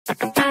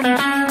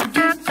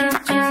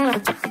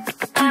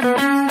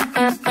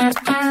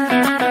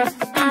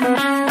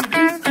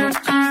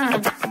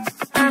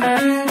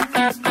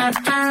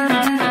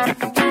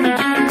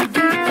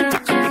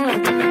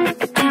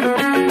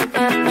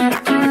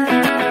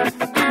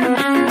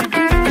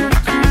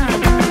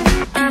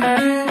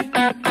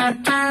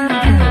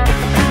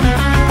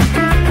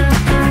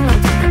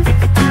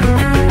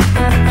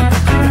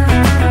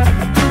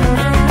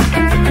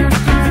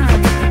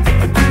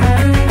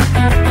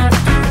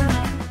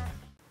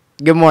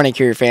Good morning,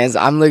 Cougar fans.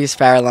 I'm Lucas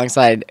Farrer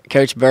alongside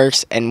Coach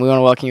Burks, and we want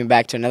to welcome you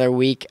back to another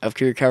week of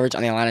Cougar coverage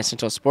on the Atlanta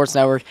Central Sports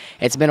Network.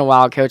 It's been a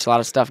while, Coach. A lot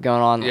of stuff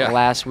going on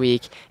last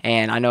week,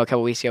 and I know a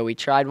couple weeks ago we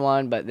tried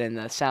one, but then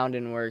the sound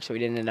didn't work, so we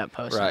didn't end up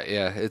posting. Right,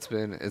 yeah. It's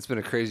been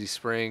a crazy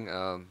spring,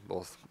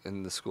 both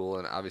in the school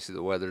and obviously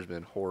the weather's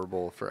been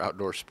horrible for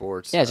outdoor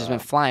sports. Yeah, it's just been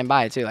flying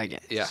by, too.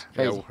 Yeah,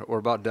 we're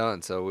about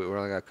done, so we're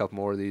only got a couple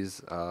more of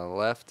these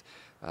left.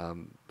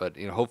 But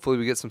hopefully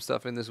we get some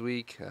stuff in this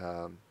week.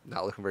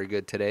 Not looking very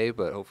good today,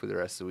 but hopefully the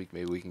rest of the week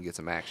maybe we can get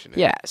some action in.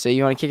 Yeah, so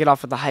you want to kick it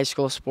off with the high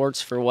school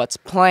sports for what's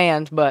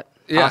planned, but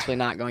possibly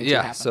not going to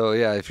happen. Yeah, so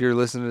if you're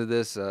listening to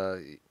this,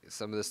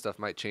 some of this stuff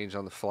might change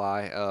on the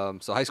fly.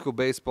 So high school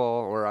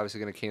baseball, we're obviously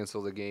going to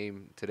cancel the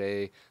game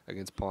today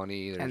against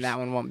Pawnee. And that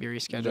one won't be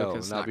rescheduled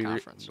because it's not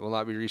conference. Will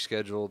not be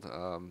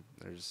rescheduled.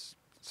 There's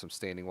some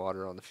standing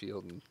water on the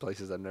field in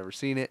places I've never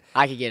seen it.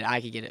 I could get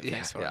it.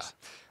 Thanks for us.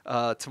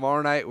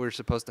 Tomorrow night we're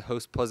supposed to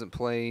host Pleasant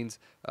Plains.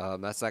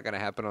 That's not going to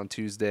happen on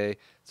Tuesday.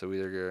 So we're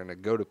either going to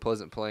go to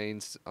Pleasant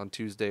Plains on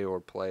Tuesday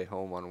or play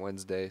home on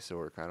Wednesday. So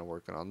we're kind of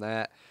working on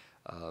that.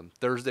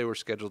 Thursday we're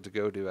scheduled to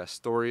go to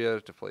Astoria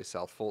to play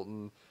South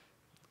Fulton.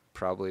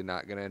 Probably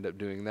not going to end up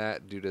doing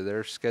that due to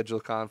their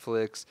schedule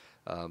conflicts,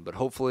 but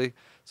hopefully.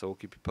 So we'll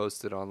keep you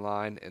posted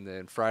online. And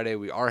then Friday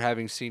we are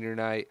having senior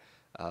night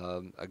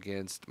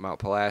against Mount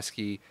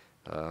Pulaski.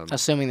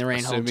 Assuming the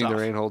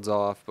rain holds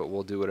off, but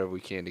we'll do whatever we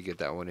can to get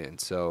that one in.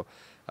 So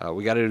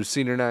we got to do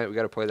senior night. We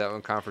got to play that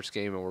one conference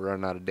game, and we're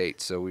running out of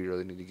dates, so we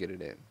really need to get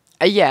it in.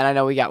 Yeah, and I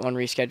know we got one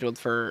rescheduled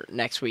for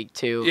next week,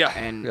 too. Yeah,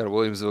 and we got a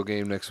Williamsville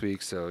game next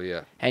week, so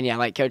yeah. And, yeah,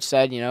 like Coach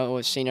said,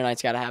 senior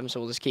night's got to happen,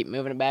 so we'll just keep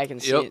moving it back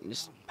and see it.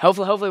 Just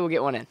hopefully we'll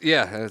get one in.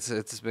 Yeah,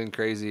 it's been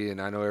crazy,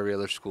 and I know every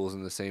other school's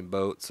in the same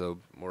boat, so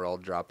we're all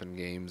dropping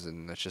games,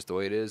 and that's just the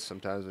way it is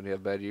sometimes when you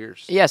have bad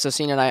years. Yeah, so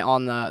senior night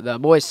on the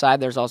boys'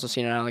 side. There's also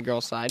senior night on the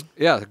girls' side.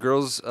 Yeah, the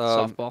girls.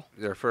 Softball.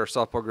 They're for our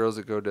softball girls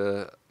that go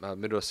to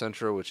Midwest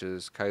Central, which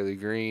is Kylie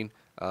Green,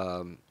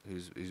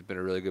 who's been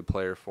a really good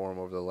player for them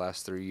over the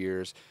last 3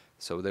 years.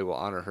 So they will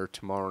honor her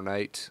tomorrow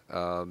night.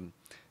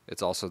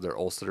 It's also their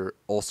ulcerative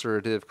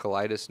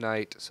colitis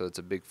night, so it's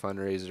a big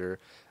fundraiser.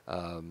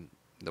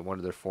 One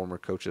of their former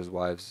coaches'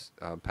 wives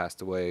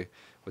passed away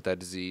with that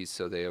disease,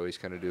 so they always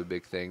kind of do a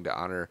big thing to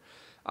honor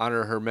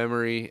her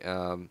memory.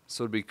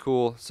 So it'd be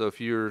cool. So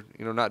if you're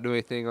not doing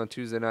anything on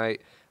Tuesday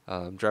night,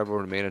 drive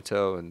over to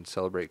Manitou and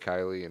celebrate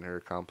Kylie and her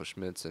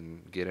accomplishments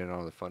and get in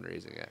on the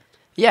fundraising act.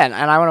 Yeah, and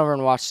I went over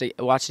and watched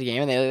the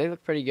game, and they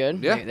look pretty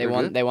good. Yeah, they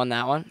won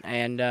that one,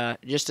 and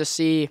just to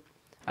see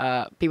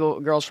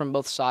girls from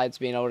both sides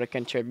being able to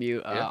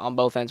contribute on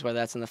both ends, whether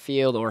that's in the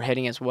field or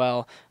hitting as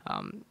well,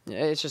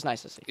 it's just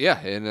nice to see. Yeah,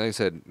 and like I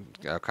said,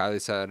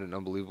 Kylie's had an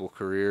unbelievable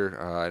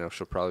career. I know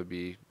she'll probably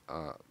be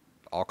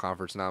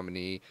all-conference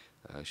nominee.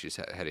 She's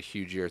had a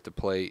huge year at the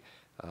plate.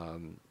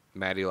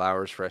 Maddie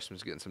Lowers,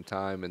 freshman's getting some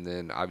time, and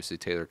then obviously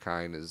Taylor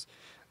Kine is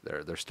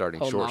their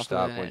starting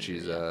shortstop when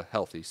she's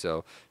healthy.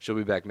 So she'll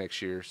be back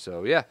next year.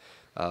 So, yeah,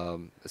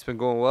 it's been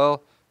going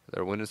well.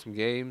 They're winning some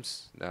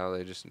games. Now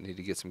they just need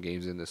to get some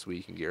games in this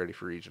week and get ready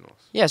for regionals.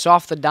 Yeah, so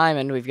off the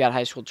diamond, we've got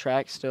high school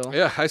track still.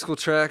 Yeah, high school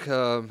track.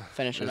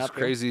 Finishing up. It's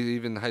crazy. Here.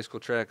 Even high school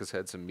track has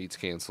had some meets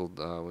canceled,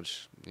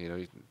 which,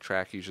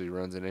 track usually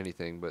runs in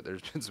anything, but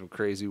there's been some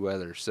crazy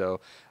weather.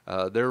 So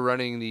they're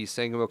running the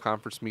Sangamo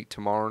Conference meet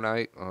tomorrow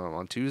night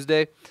on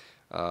Tuesday.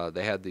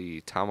 They had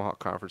the Tomahawk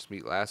Conference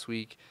meet last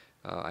week.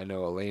 I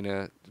know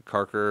Elena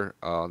Carker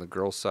on the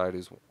girls' side,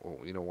 who's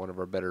one of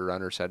our better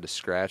runners, had to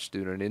scratch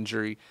due to an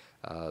injury.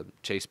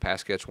 Chase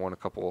Pasketch won a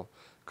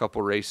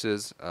couple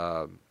races.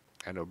 I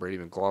know Brady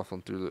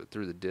McLaughlin threw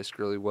the disc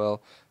really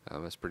well.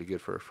 That's pretty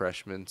good for a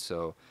freshman.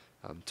 So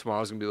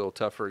tomorrow's gonna be a little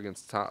tougher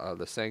against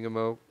the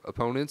Sangamo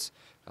opponents,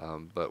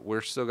 but we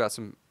got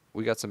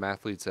some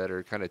athletes that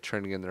are kind of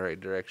trending in the right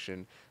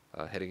direction.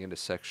 Heading into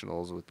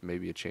sectionals with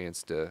maybe a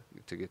chance to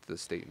get to the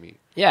state meet.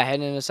 Yeah,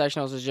 heading into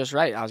sectionals is just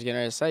right. I was getting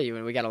ready to say,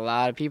 we got a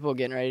lot of people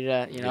getting ready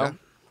to,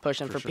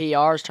 pushing for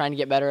PRs, trying to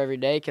get better every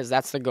day because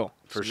that's the goal,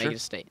 to make it a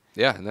state.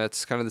 Yeah, and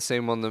that's kind of the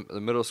same on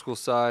the middle school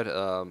side.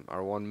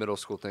 Our one middle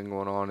school thing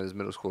going on is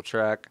middle school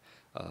track.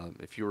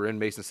 If you were in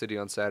Mason City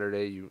on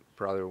Saturday, you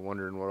probably were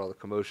wondering what all the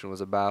commotion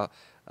was about.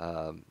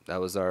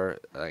 That was our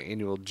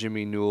annual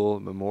Jimmy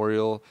Newell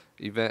Memorial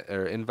event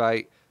or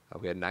invite.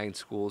 We had 9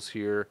 schools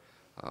here.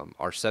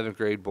 Our 7th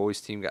grade boys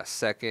team got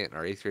second.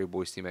 Our 8th grade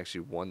boys team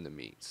actually won the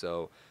meet.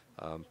 So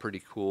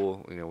Pretty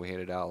cool. We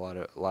handed out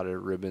a lot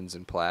of ribbons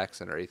and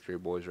plaques, and our 8th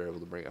grade boys were able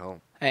to bring it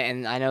home.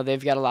 And I know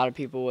they've got a lot of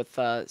people with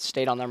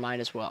state on their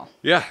mind as well.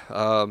 Yeah.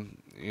 I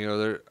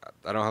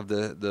don't have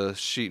the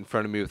sheet in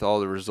front of me with all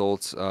the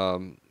results,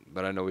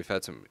 but I know we've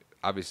had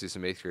obviously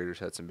some 8th graders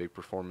had some big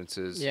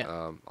performances. Yeah.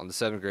 On the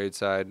 7th grade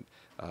side,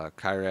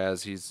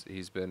 Kyraz,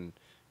 he's been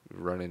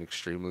running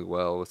extremely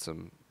well with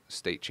some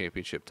state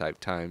championship type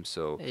times,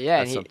 so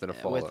that's something to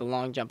follow. With the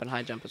long jump and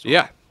high jump as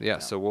well. Yeah.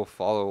 So we'll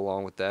follow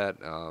along with that.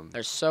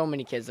 There's so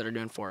many kids that are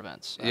doing 4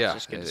 events.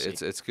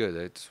 It's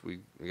good. We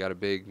got a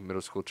big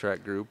middle school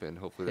track group, and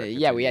hopefully that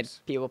continues. Yeah, we had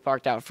people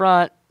parked out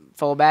front,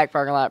 full back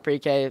parking lot,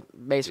 pre-K,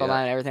 baseball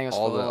line, everything was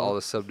full. All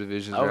the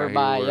subdivisions over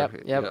by,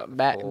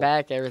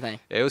 back, everything.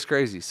 It was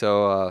crazy.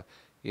 So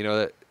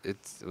it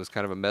was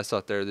kind of a mess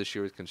out there this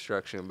year with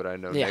construction, but I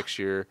know next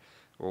year,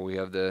 where we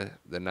have the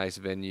nice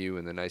venue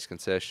and the nice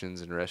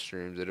concessions and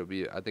restrooms,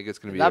 I think it's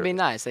going to be. That'd be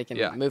nice. They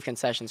can move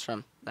concessions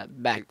from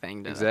that back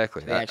thing to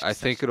exactly. The I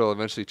think it'll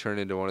eventually turn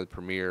into one of the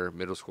premier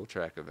middle school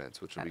track events,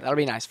 which will be. That'll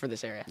be nice for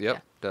this area.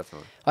 Yep,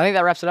 definitely. Well, I think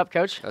that wraps it up,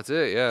 Coach. That's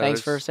it. Yeah. Thanks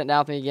for sitting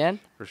down with me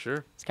again. For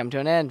sure. It's come to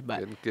an end,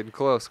 but getting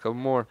close. Couple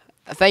more.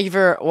 Thank you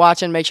for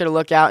watching. Make sure to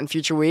look out in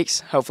future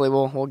weeks. Hopefully,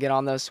 we'll get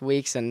on those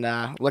weeks and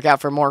look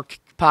out for more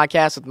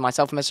podcasts with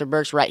myself and Mr.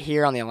 Burks right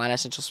here on the Atlanta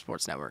Central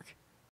Sports Network.